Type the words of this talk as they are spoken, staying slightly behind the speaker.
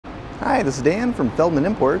Hi, this is Dan from Feldmann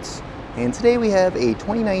Imports, and today we have a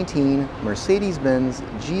 2019 Mercedes-Benz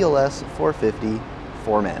GLS 450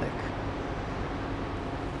 4MATIC.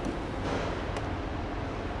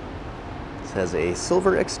 This has a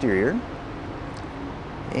silver exterior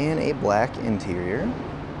and a black interior.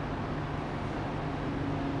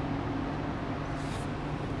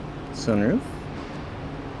 Sunroof.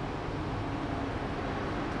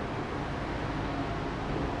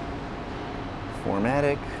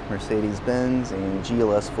 Formatic, Mercedes-Benz, and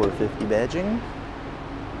GLS 450 badging.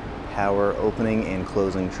 Power opening and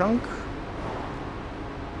closing trunk.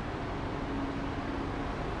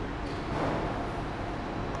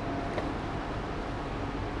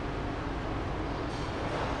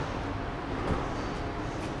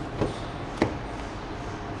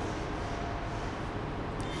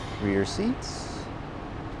 Rear seats.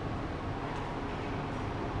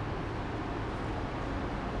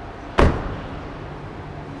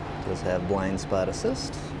 Does have blind spot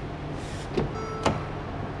assist.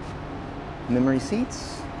 Memory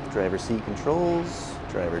seats, driver seat controls,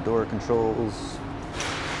 driver door controls,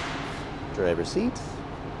 driver seat,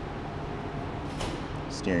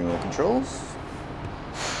 steering wheel controls.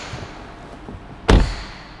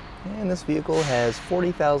 And this vehicle has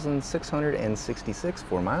 40,666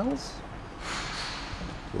 miles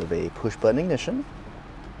with a push button ignition.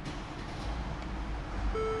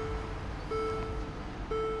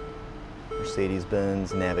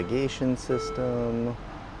 Mercedes-Benz navigation system,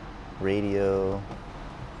 radio,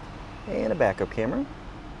 and a backup camera.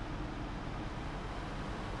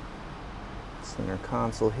 Center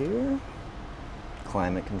console here,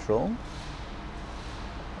 climate control,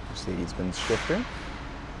 Mercedes-Benz shifter.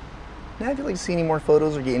 Now if you'd like to see any more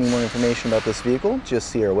photos or get any more information about this vehicle, just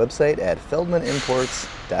see our website at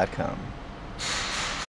feldmannimports.com.